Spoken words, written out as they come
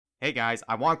Hey guys,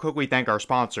 I want to quickly thank our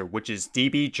sponsor, which is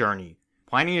DB Journey.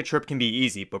 Planning a trip can be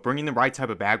easy, but bringing the right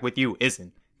type of bag with you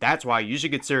isn't. That's why you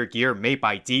should consider gear made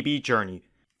by DB Journey.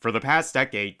 For the past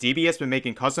decade, DB has been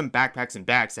making custom backpacks and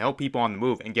bags to help people on the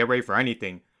move and get ready for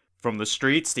anything. From the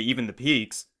streets to even the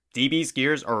peaks, DB's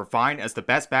gears are refined as the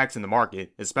best bags in the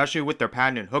market, especially with their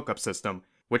patented hookup system,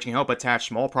 which can help attach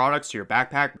small products to your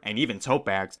backpack and even tote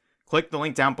bags. Click the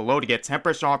link down below to get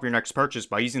 10% off your next purchase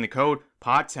by using the code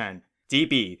POD10.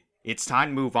 DB. It's time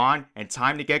to move on and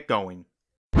time to get going.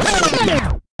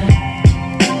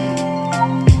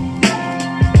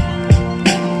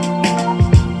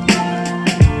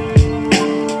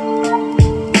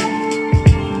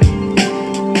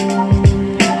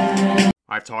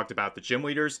 I've talked about the gym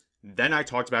leaders, then I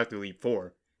talked about the Elite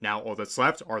Four. Now all that's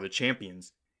left are the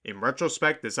champions. In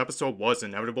retrospect, this episode was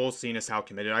inevitable seeing as how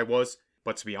committed I was,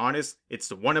 but to be honest, it's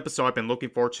the one episode I've been looking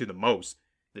forward to the most.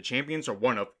 The champions are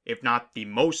one of, if not the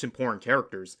most important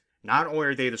characters. Not only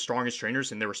are they the strongest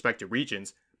trainers in their respective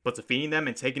regions, but defeating them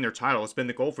and taking their title has been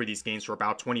the goal for these games for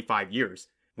about 25 years.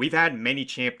 We've had many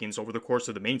champions over the course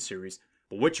of the main series,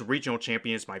 but which regional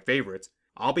champion is my favorite?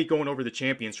 I'll be going over the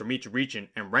champions from each region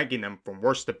and ranking them from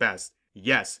worst to best.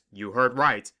 Yes, you heard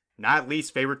right, not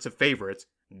least favorite to favorite,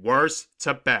 worst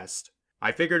to best.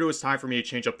 I figured it was time for me to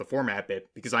change up the format a bit,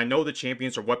 because I know the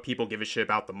champions are what people give a shit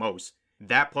about the most.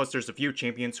 That plus there's a few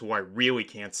champions who I really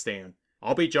can't stand.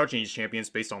 I'll be judging these champions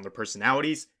based on their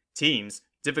personalities, teams,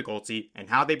 difficulty, and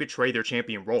how they betray their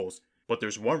champion roles. But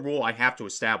there's one rule I have to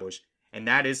establish, and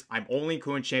that is I'm only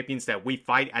including champions that we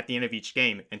fight at the end of each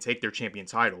game and take their champion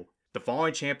title. The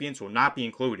following champions will not be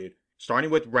included, starting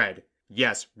with Red.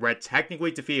 Yes, Red technically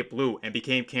defeated Blue and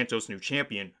became Kanto's new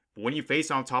champion, but when you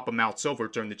face on top of Mount Silver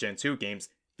during the Gen 2 games,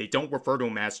 they don't refer to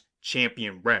him as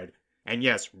Champion Red. And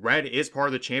yes, Red is part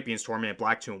of the Champions Tournament in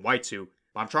Black 2 and White 2,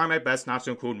 but I'm trying my best not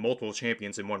to include multiple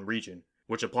champions in one region,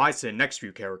 which applies to the next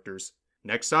few characters.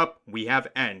 Next up, we have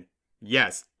N.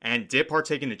 Yes, N did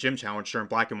partake in the gym challenge during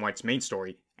Black and White's main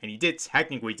story, and he did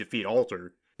technically defeat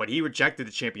Alter, but he rejected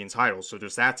the champion title, so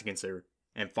there's that to consider.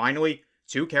 And finally,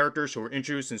 two characters who were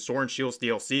introduced in Sword and Shield's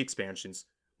DLC expansions,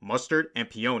 Mustard and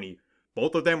Peony.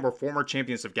 Both of them were former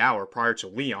champions of Galar prior to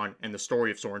Leon and the story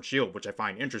of Sword and Shield, which I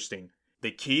find interesting. The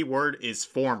key word is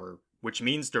former, which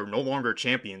means they're no longer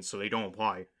champions, so they don't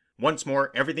apply. Once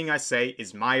more, everything I say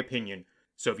is my opinion,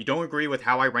 so if you don't agree with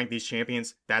how I rank these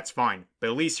champions, that's fine, but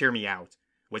at least hear me out.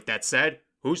 With that said,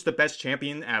 who's the best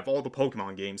champion out of all the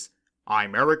Pokemon games?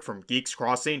 I'm Eric from Geeks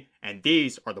Crossing, and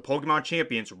these are the Pokemon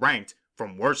champions ranked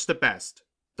from worst to best.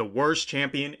 The worst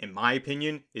champion, in my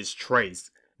opinion, is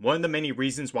Trace. One of the many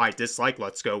reasons why I dislike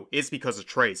Let's Go is because of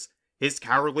Trace. His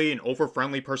cowardly and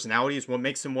over-friendly personality is what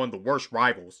makes him one of the worst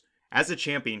rivals. As a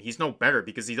champion, he's no better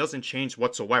because he doesn't change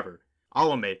whatsoever.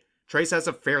 I'll admit, Trace has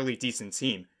a fairly decent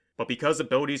team, but because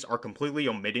abilities are completely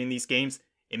omitted in these games,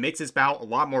 it makes his battle a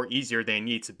lot more easier than it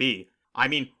needs to be. I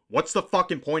mean, what's the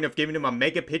fucking point of giving him a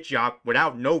Mega Pidgeot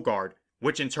without no guard,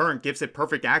 which in turn gives it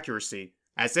perfect accuracy?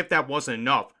 As if that wasn't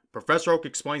enough, Professor Oak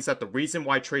explains that the reason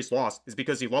why Trace lost is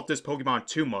because he loved his Pokemon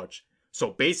too much.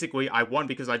 So basically, I won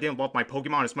because I didn't love my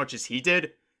Pokemon as much as he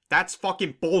did? That's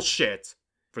fucking bullshit!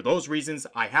 For those reasons,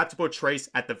 I had to put Trace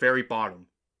at the very bottom.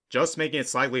 Just making it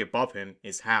slightly above him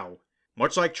is Hau.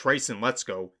 Much like Trace in Let's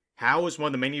Go, Hau is one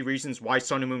of the many reasons why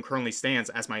Sun and Moon currently stands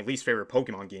as my least favorite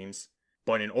Pokemon games.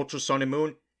 But in Ultra Sun and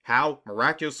Moon, Hau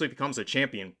miraculously becomes a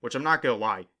champion, which I'm not gonna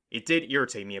lie, it did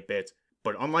irritate me a bit.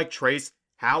 But unlike Trace,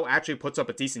 Hau actually puts up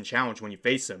a decent challenge when you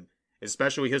face him.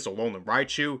 Especially his Alolan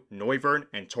Raichu, Noivern,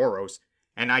 and Tauros.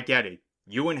 And I get it,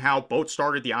 you and Hau both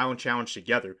started the Island Challenge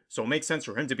together, so it makes sense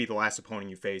for him to be the last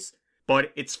opponent you face.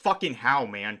 But it's fucking Hau,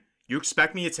 man. You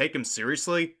expect me to take him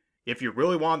seriously? If you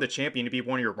really wanted the champion to be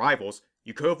one of your rivals,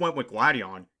 you could have went with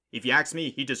Gladion. If you ask me,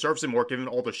 he deserves it more given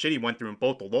all the shit he went through in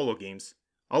both the Lolo games.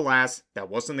 Alas, that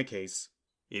wasn't the case.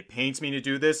 It pains me to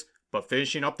do this, but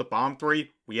finishing up the bottom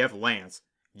three, we have Lance.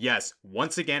 Yes,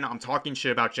 once again I'm talking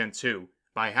shit about Gen 2.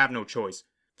 But I have no choice.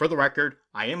 For the record,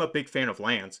 I am a big fan of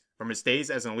Lance, from his days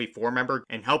as an Elite Four member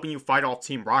and helping you fight off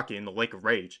Team Rocket in the Lake of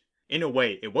Rage. In a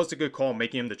way, it was a good call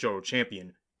making him the Johto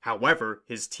champion. However,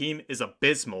 his team is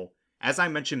abysmal. As I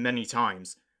mentioned many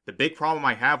times, the big problem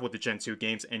I have with the Gen 2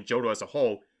 games and Johto as a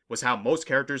whole was how most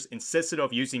characters insisted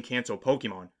of using Kanto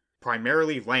Pokemon,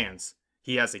 primarily Lance.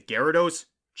 He has a Gyarados,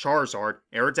 Charizard,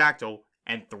 Aerodactyl,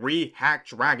 and 3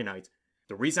 hacked Dragonite.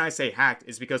 The reason I say hacked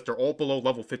is because they're all below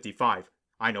level 55.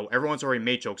 I know everyone's already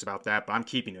made jokes about that, but I'm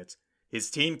keeping it. His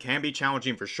team can be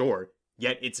challenging for sure,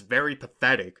 yet it's very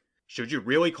pathetic. Should you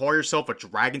really call yourself a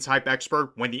Dragon-type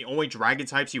expert when the only Dragon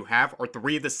types you have are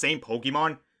 3 of the same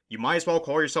Pokemon? You might as well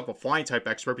call yourself a Flying-type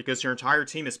expert because your entire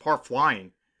team is part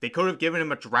Flying. They could have given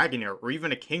him a Dragonair or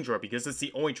even a Kingdra because it's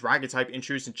the only Dragon type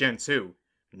introduced in Gen 2.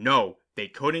 No, they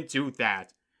couldn't do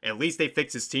that. At least they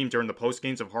fixed his team during the post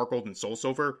games of Heart Gold and Soul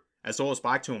Silver, as well as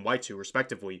Black 2 and White 2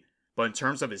 respectively, but in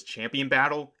terms of his champion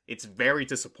battle, it's very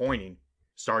disappointing.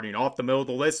 Starting off the middle of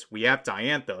the list, we have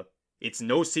Diantha. It's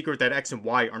no secret that X and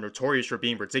Y are notorious for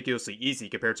being ridiculously easy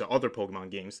compared to other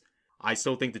Pokemon games. I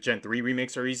still think the Gen 3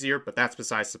 remakes are easier, but that's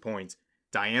besides the point.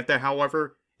 Diantha,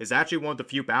 however, is actually one of the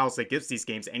few battles that gives these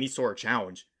games any sort of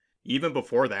challenge. Even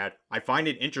before that, I find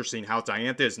it interesting how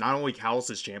Diantha is not only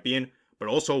Kalos' champion, but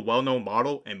also a well-known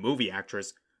model and movie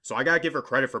actress, so I gotta give her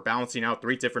credit for balancing out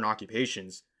 3 different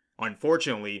occupations.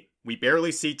 Unfortunately, we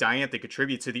barely see Diantha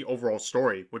contribute to the overall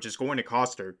story, which is going to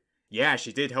cost her. Yeah,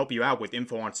 she did help you out with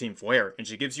info on Team Flare, and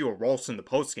she gives you a role in the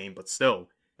post-game, but still,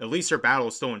 at least her battle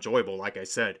is still enjoyable, like I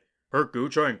said. Her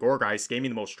Goodra and Gourgeist gave me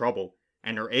the most trouble,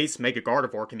 and her ace Mega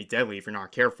Gardevoir can be deadly if you're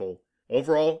not careful.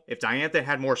 Overall, if Diantha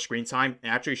had more screen time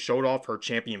and actually showed off her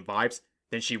champion vibes,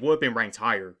 then she would have been ranked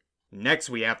higher. Next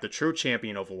we have the true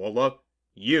champion of Alola,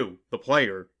 you, the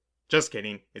player. Just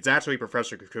kidding, it's actually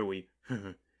Professor Kukui.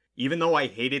 Even though I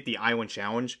hated the Island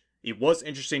Challenge, it was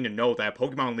interesting to know that a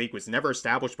Pokemon League was never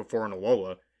established before in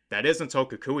Alola. That is until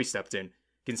Kukui stepped in.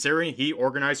 Considering he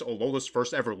organized Alola's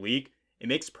first ever league, it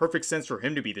makes perfect sense for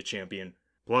him to be the champion.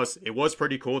 Plus, it was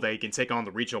pretty cool that he can take on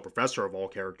the regional professor of all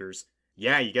characters.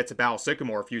 Yeah, you get to battle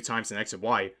Sycamore a few times in X and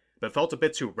Y, but it felt a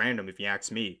bit too random if you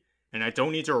ask me. And I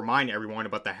don't need to remind everyone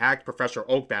about the hacked Professor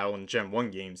Oak battle in Gen 1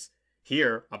 games.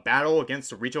 Here, a battle against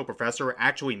the regional professor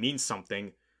actually means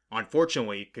something.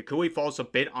 Unfortunately, Kukui falls a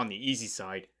bit on the easy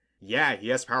side. Yeah, he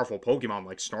has powerful Pokemon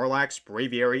like Snorlax,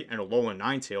 Braviary, and Alolan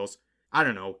Ninetales. I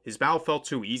don't know, his battle felt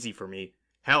too easy for me.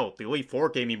 Hell, the Elite Four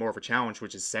gave me more of a challenge,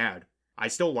 which is sad. I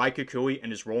still like Kukui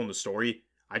and his role in the story,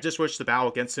 I just wish the battle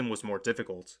against him was more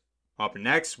difficult. Up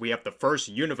next, we have the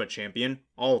first Unova champion,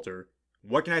 Alder.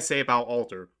 What can I say about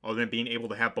Alder, other than being able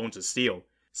to have Bones of Steel?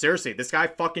 Seriously, this guy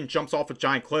fucking jumps off of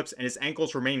giant cliffs and his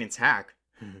ankles remain intact.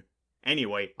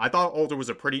 Anyway, I thought Alder was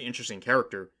a pretty interesting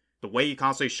character. The way he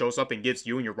constantly shows up and gives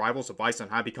you and your rivals advice on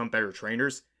how to become better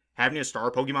trainers, having a star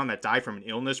Pokemon that died from an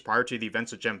illness prior to the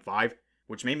events of Gen 5,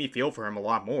 which made me feel for him a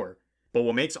lot more. But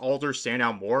what makes Alder stand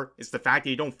out more is the fact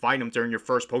that you don't fight him during your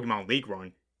first Pokemon League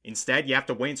run. Instead, you have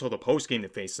to wait until the postgame to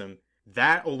face him.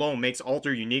 That alone makes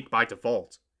Alder unique by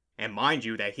default. And mind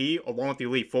you that he, along with the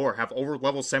Elite Four, have over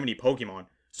level 70 Pokemon,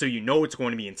 so you know it's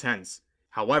going to be intense.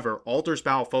 However, Alder's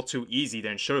battle felt too easy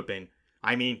than it should have been.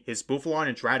 I mean, his Bouffalant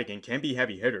and Dratican can be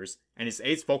heavy hitters, and his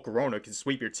ace Volcarona can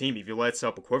sweep your team if you let it set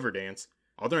up a Quiver Dance.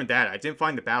 Other than that, I didn't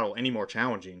find the battle any more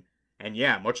challenging. And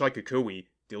yeah, much like Kukui,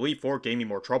 the Elite Four gave me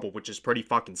more trouble, which is pretty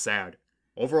fucking sad.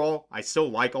 Overall, I still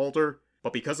like Alder,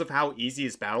 but because of how easy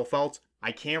his battle felt,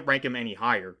 I can't rank him any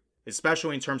higher,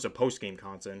 especially in terms of post-game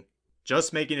content.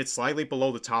 Just making it slightly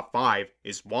below the top 5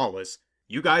 is Wallace.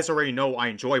 You guys already know I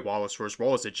enjoy Wallace for his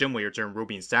role as a gym leader during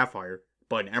Ruby and Sapphire,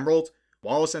 but in Emerald,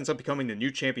 Wallace ends up becoming the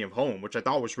new champion of home, which I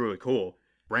thought was really cool.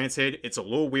 Granted, it's a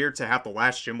little weird to have the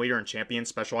last gym leader and champion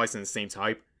specialize in the same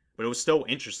type, but it was still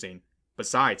interesting.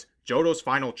 Besides, Johto's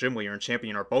final gym leader and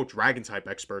champion are both dragon type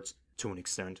experts, to an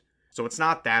extent, so it's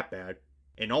not that bad.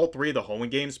 In all 3 of the Hoenn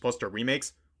games plus their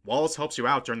remakes, Wallace helps you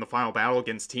out during the final battle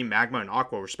against Team Magma and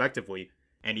Aqua respectively,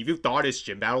 and if you thought his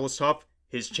gym battle was tough,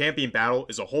 his champion battle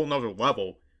is a whole nother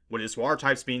level, with his water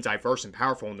types being diverse and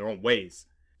powerful in their own ways,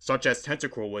 such as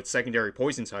Tentacruel with secondary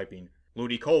poison typing,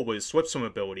 Ludicolo with his Swift Swim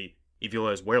ability, if you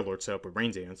let his Werelord set up with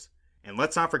Rain Dance, and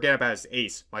let's not forget about his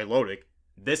ace, Milotic.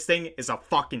 This thing is a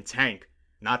fucking tank,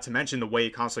 not to mention the way he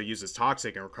constantly uses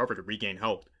Toxic and Recover to regain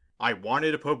health. I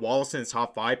wanted to put Wallace in the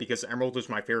top 5 because Emerald is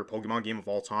my favorite Pokemon game of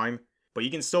all time, but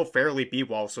you can still fairly beat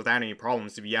Wallace without any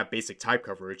problems if you have basic type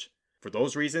coverage. For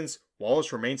those reasons,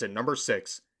 Wallace remains at number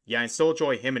 6, yet I still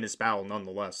enjoy him in his battle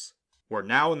nonetheless. We're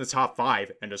now in the top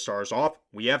 5, and to start us off,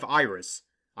 we have Iris.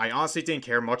 I honestly didn't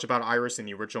care much about Iris in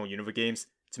the original Unova games.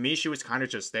 To me, she was kinda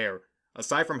just there.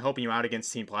 Aside from helping you out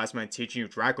against Team Plasma and teaching you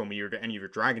Draco Meteor to any of your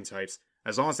Dragon types,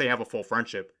 as long as they have a full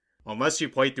friendship. Unless you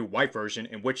played through White version,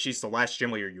 in which she's the last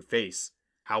gym leader you face.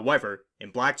 However, in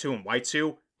Black 2 and White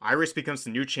 2, Iris becomes the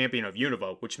new champion of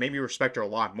Unova, which made me respect her a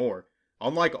lot more.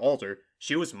 Unlike Alder,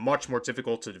 she was much more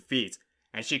difficult to defeat,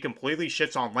 and she completely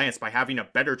shits on Lance by having a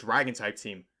better Dragon type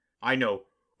team. I know,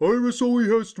 Iris only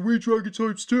has 3 Dragon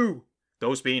types too.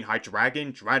 Those being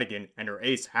Hydreigon, Dratican, and her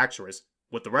ace Haxorus,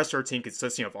 with the rest of her team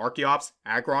consisting of Archeops,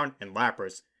 Aggron, and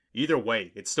Lapras. Either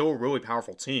way, it's still a really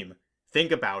powerful team.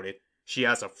 Think about it, she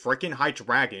has a frickin'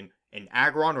 Hydreigon, an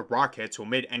Aggron or Rockhead to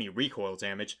emit any recoil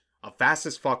damage, a fast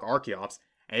as fuck Archeops,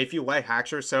 and if you let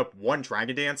Haxorus set up 1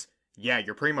 Dragon Dance, yeah,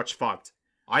 you're pretty much fucked.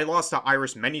 I lost to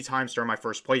Iris many times during my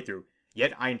first playthrough,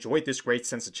 yet I enjoyed this great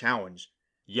sense of challenge.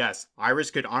 Yes,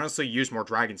 Iris could honestly use more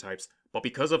dragon types, but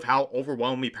because of how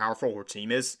overwhelmingly powerful her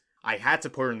team is, I had to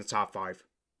put her in the top 5.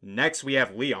 Next, we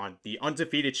have Leon, the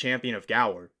undefeated champion of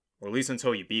Galar, or at least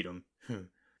until you beat him.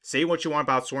 Say what you want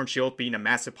about Sword and Shield being a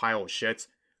massive pile of shit,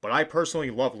 but I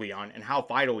personally love Leon and how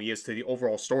vital he is to the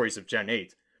overall stories of Gen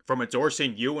 8. From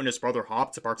endorsing you and his brother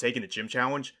Hop to partake in the gym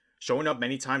challenge, showing up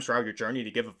many times throughout your journey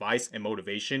to give advice and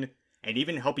motivation, and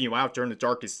even helping you out during the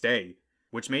darkest day,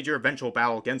 which made your eventual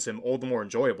battle against him all the more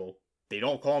enjoyable. They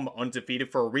don't call him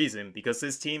undefeated for a reason because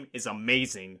this team is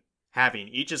amazing. Having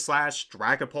Aegislash,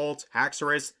 Dragapult,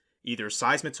 Haxorus, either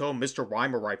Seismitoad, Mr.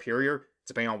 Rhyme, or Rhyperior,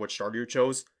 depending on which starter you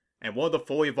chose, and one of the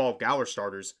fully evolved Galar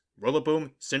starters,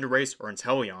 Rillaboom, Cinderace, or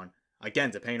Inteleon, again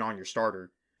depending on your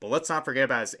starter. But let's not forget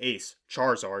about his ace,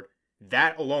 Charizard.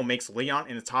 That alone makes Leon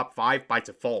in the top 5 by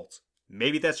default.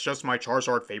 Maybe that's just my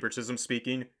Charizard favoritism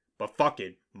speaking, but fuck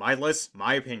it, my list,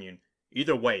 my opinion.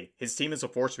 Either way, his team is a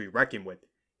force to be reckoned with.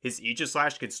 His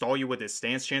Aegislash can stall you with his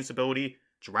stance chance ability,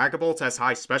 Dragapult has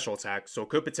high special attack, so it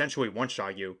could potentially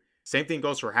one-shot you. Same thing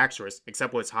goes for Haxorus,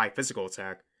 except with its high physical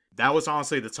attack. That was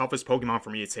honestly the toughest Pokemon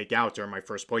for me to take out during my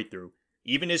first playthrough.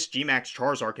 Even his G-Max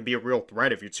Charizard can be a real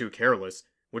threat if you're too careless,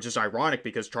 which is ironic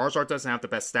because Charizard doesn't have the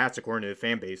best stats according to the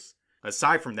fanbase.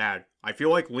 Aside from that, I feel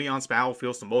like Leon's battle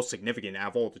feels the most significant out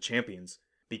of all the champions,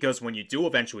 because when you do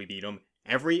eventually beat him,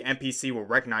 every NPC will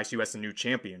recognize you as the new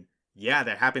champion. Yeah,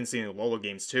 that happens in the Alola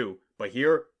games too, but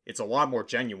here, it's a lot more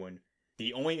genuine.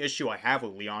 The only issue I have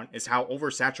with Leon is how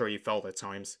oversaturated he felt at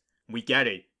times. We get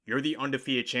it, you're the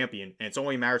undefeated champion, and it's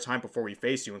only a matter of time before we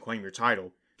face you and claim your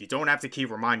title. You don't have to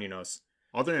keep reminding us.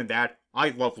 Other than that, I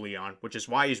love Leon, which is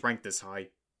why he's ranked this high.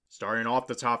 Starting off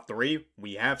the top 3,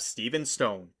 we have Steven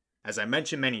Stone. As I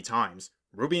mentioned many times,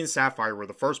 Ruby and Sapphire were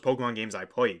the first Pokemon games I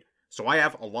played, so I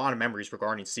have a lot of memories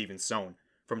regarding Steven Stone,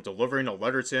 from delivering a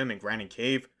letter to him in Granite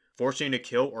Cave, forcing him to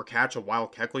kill or catch a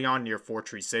wild Kecleon near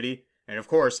Fortree City, and of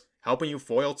course, helping you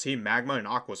foil Team Magma and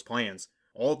Aqua's plans.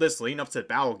 All of this leading up to the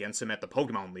battle against him at the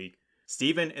Pokemon League.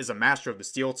 Steven is a master of the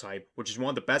Steel type, which is one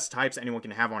of the best types anyone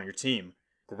can have on your team.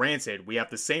 Granted, we have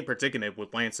the same predicament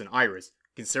with Lance and Iris,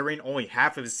 considering only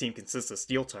half of his team consists of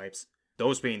Steel types,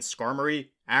 those being Skarmory,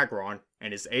 Aggron,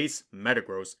 and his ace,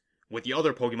 Metagross, with the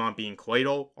other Pokemon being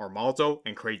Claydol, Armaldo,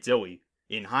 and Cradily.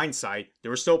 In hindsight,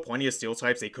 there were still plenty of Steel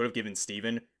types they could have given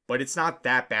Steven, but it's not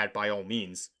that bad by all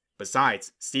means.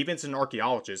 Besides, Steven's an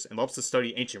archaeologist and loves to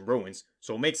study ancient ruins,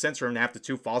 so it makes sense for him to have the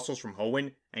 2 fossils from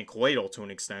Hoenn and Claydol to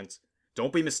an extent.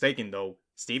 Don't be mistaken though,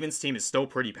 Steven's team is still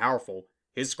pretty powerful.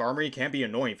 His Skarmory can be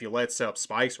annoying if you let it set up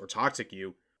spikes or toxic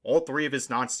you. All 3 of his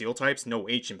non-steel types know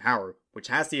H in power, which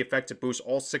has the effect to boost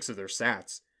all 6 of their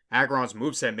stats. Aggron's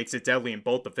moveset makes it deadly in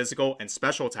both the physical and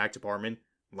special attack department.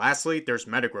 Lastly, there's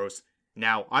Metagross.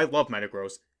 Now, I love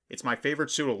Metagross. It's my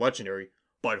favorite pseudo-legendary,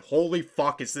 but holy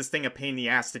fuck is this thing a pain in the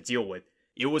ass to deal with.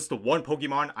 It was the one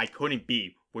Pokemon I couldn't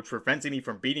beat, which prevented me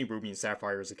from beating Ruby and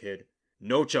Sapphire as a kid.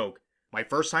 No joke, my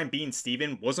first time beating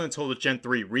Steven wasn't until the Gen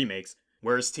 3 remakes,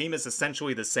 where his team is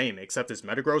essentially the same except his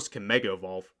Metagross can Mega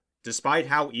Evolve. Despite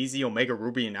how easy Omega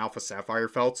Ruby and Alpha Sapphire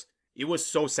felt, it was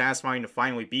so satisfying to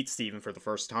finally beat Steven for the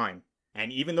first time.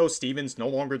 And even though Steven's no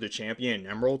longer the champion in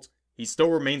Emerald, he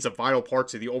still remains a vital part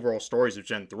to the overall stories of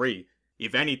Gen 3.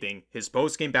 If anything, his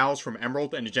post-game battles from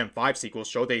Emerald and the Gen 5 sequels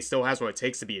show that he still has what it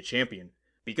takes to be a champion.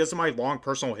 Because of my long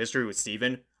personal history with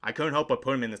Steven, I couldn't help but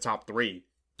put him in the top 3.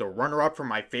 The runner-up for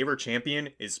my favorite champion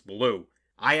is Blue.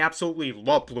 I absolutely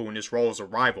love Blue in his role as a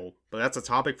rival, but that's a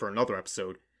topic for another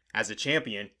episode. As a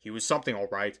champion, he was something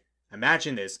alright.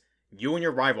 Imagine this, you and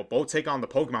your rival both take on the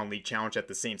Pokemon League challenge at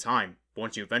the same time, but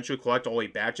once you eventually collect all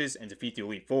 8 badges and defeat the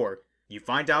Elite Four, you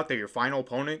find out that your final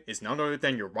opponent is none other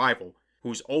than your rival,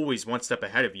 who's always one step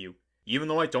ahead of you. Even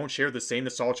though I don't share the same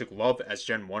nostalgic love as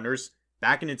Gen 1ers,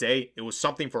 back in the day, it was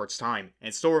something for its time,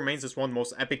 and still remains as one of the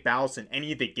most epic battles in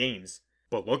any of the games.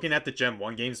 But looking at the Gen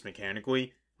 1 games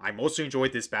mechanically, I mostly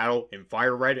enjoyed this battle in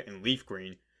Fire Red and Leaf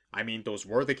Green. I mean, those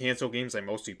were the Kanto games I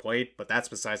mostly played, but that's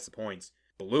besides the point.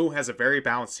 Blue has a very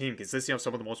balanced team consisting of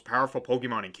some of the most powerful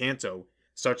Pokemon in Kanto,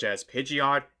 such as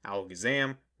Pidgeot,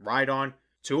 Alakazam, Rhydon,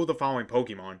 2 of the following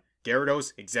Pokemon,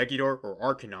 Gyarados, Exeggutor, or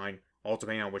Arcanine, all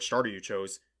depending on which starter you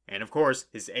chose, and of course,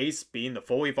 his ace being the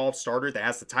fully evolved starter that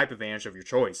has the type advantage of your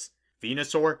choice,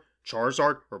 Venusaur,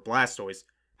 Charizard, or Blastoise.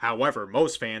 However,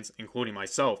 most fans, including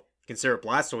myself, consider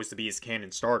Blastoise to be his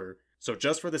canon starter, so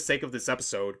just for the sake of this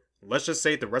episode, let's just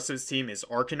say the rest of his team is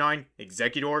Arcanine,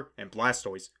 Exeggutor, and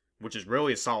Blastoise, which is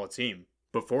really a solid team.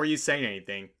 Before you say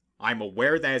anything, I'm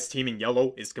aware that his team in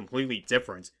yellow is completely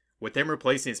different, with him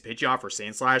replacing his Pidgeot for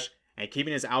Sandslash and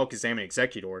keeping his Alakazam and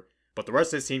Exeggutor, but the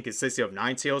rest of his team consisting of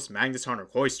Ninetales, Magneton, or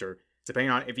Cloyster,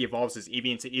 depending on if he evolves his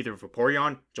Eevee into either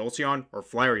Vaporeon, Jolteon, or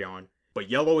Flareon. But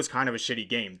Yellow is kind of a shitty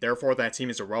game, therefore that team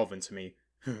is irrelevant to me.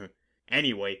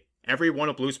 Anyway, every one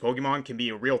of Blue's Pokemon can be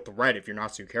a real threat if you're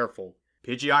not too careful.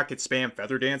 Pidgeot could spam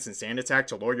Feather Dance and Sand Attack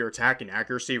to lower your attack and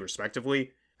accuracy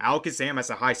respectively. Alakazam has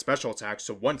a high special attack,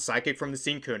 so one Psychic from the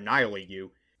scene could annihilate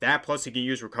you. That plus he can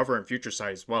use Recover and Future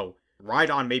Sight as well.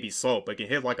 Rhydon may be slow, but can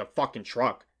hit like a fucking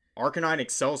truck. Arcanine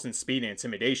excels in speed and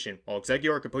intimidation, while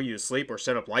Exeggutor can put you to sleep or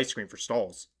set up Light Screen for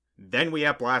stalls. Then we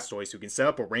have Blastoise, who can set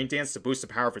up a Rain Dance to boost the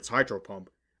power of its Hydro Pump.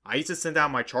 I used to send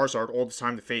out my Charizard all the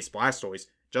time to face Blastoise,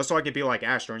 just so I could be like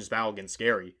Ash during his battle against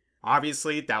Gary.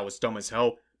 Obviously, that was dumb as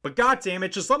hell, but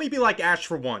goddammit, just let me be like Ash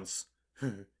for once.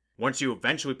 Once you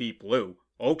eventually beat Blue,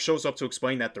 Oak shows up to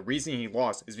explain that the reason he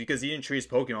lost is because he didn't treat his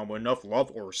Pokemon with enough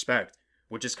love or respect,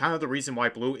 which is kind of the reason why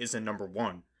Blue isn't number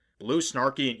 1. Blue's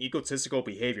snarky and egotistical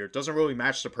behavior doesn't really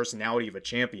match the personality of a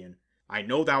champion. I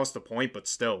know that was the point, but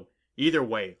still. Either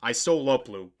way, I still love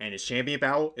Blue, and his champion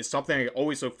battle is something I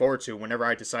always look forward to whenever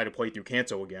I decide to play through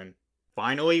Kanto again.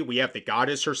 Finally, we have the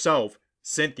goddess herself,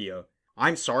 Cynthia.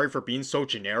 I'm sorry for being so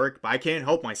generic, but I can't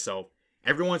help myself.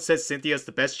 Everyone says Cynthia is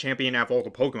the best champion out of all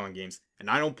the Pokemon games, and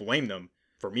I don't blame them.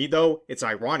 For me though, it's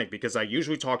ironic because I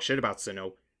usually talk shit about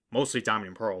Sinnoh, mostly Diamond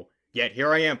and Pearl, yet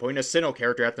here I am putting a Sinnoh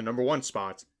character at the number 1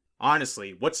 spot.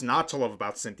 Honestly, what's not to love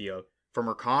about Cynthia? From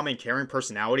her calm and caring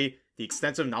personality, the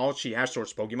extensive knowledge she has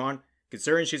towards Pokemon,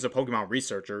 considering she's a Pokemon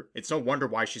researcher, it's no wonder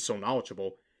why she's so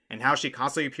knowledgeable, and how she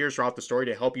constantly appears throughout the story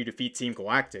to help you defeat Team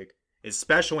Galactic,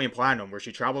 especially in Platinum where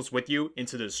she travels with you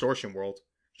into the Distortion World.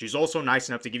 She's also nice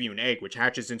enough to give you an egg which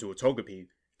hatches into a Togepi.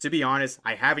 To be honest,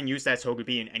 I haven't used that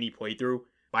Togepi in any playthrough,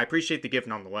 but I appreciate the gift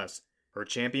nonetheless. Her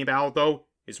champion battle though,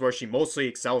 is where she mostly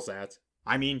excels at.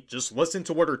 I mean, just listen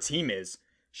to what her team is.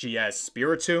 She has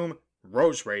Spiritomb,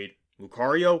 Roserade,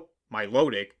 Lucario,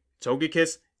 Milotic,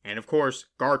 Togekiss, and of course,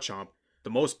 Garchomp, the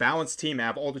most balanced team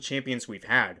out of all the champions we've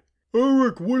had.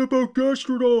 Eric, what about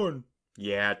Gastrodon?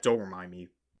 Yeah, don't remind me.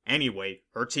 Anyway,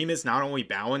 her team is not only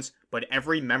balanced, but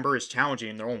every member is challenging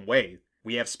in their own way.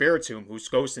 We have Spiritomb, whose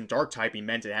Ghost and Dark typing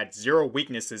meant it had 0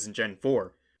 weaknesses in Gen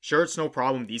 4. Sure, it's no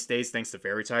problem these days thanks to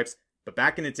Fairy types, but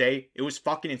back in the day, it was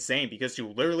fucking insane because you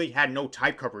literally had no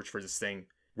type coverage for this thing.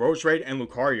 Roserade and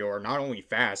Lucario are not only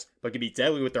fast, but can be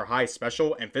deadly with their high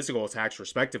special and physical attacks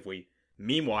respectively.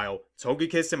 Meanwhile,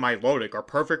 Togekiss and Milotic are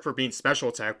perfect for being special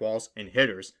attack walls and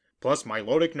hitters, plus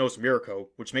Milotic knows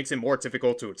Miracle, which makes it more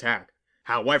difficult to attack.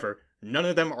 However, none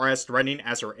of them are as threatening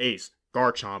as her ace,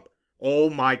 Garchomp. Oh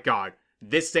my god,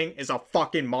 this thing is a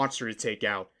fucking monster to take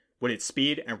out, with its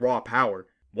speed and raw power.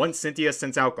 Once Cynthia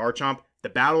sends out Garchomp, the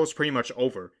battle is pretty much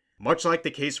over. Much like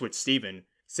the case with Steven,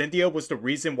 Cynthia was the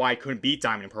reason why I couldn't beat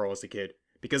Diamond and Pearl as a kid,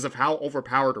 because of how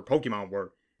overpowered her Pokemon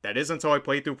were. That is until I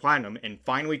played through Platinum and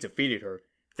finally defeated her.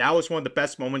 That was one of the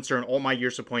best moments during all my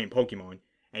years of playing Pokemon,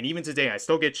 and even today I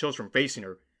still get chills from facing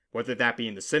her, whether that be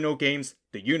in the Sinnoh games,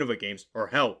 the Unova games, or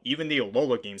hell, even the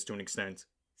Alola games to an extent.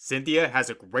 Cynthia has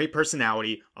a great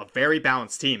personality, a very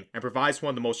balanced team, and provides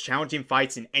one of the most challenging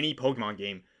fights in any Pokemon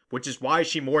game, which is why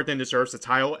she more than deserves the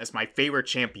title as my favorite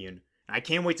champion. I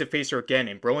can't wait to face her again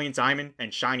in Brilliant Diamond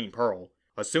and Shining Pearl,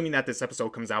 assuming that this episode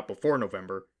comes out before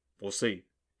November. We'll see.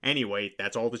 Anyway,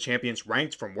 that's all the champions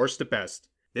ranked from worst to best.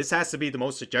 This has to be the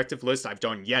most subjective list I've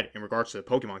done yet in regards to the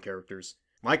Pokemon characters.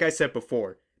 Like I said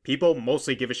before, people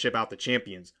mostly give a shit about the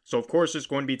champions, so of course there's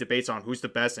going to be debates on who's the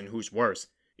best and who's worse.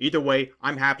 Either way,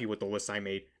 I'm happy with the list I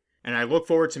made, and I look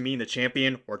forward to meeting the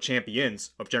champion or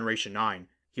champions of Generation 9.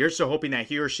 Here's to hoping that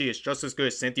he or she is just as good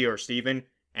as Cynthia or Steven,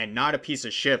 and not a piece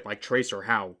of shit like Trace or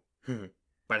Hau.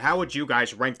 But how would you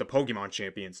guys rank the Pokemon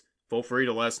champions? Feel free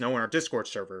to let us know in our Discord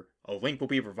server. A link will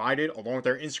be provided along with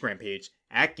our Instagram page,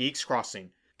 @GeeksCrossing.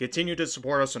 Continue to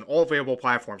support us on all available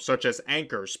platforms such as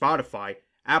Anchor, Spotify,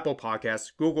 Apple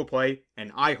Podcasts, Google Play,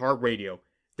 and iHeartRadio.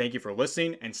 Thank you for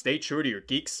listening, and stay true to your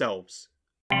geek selves.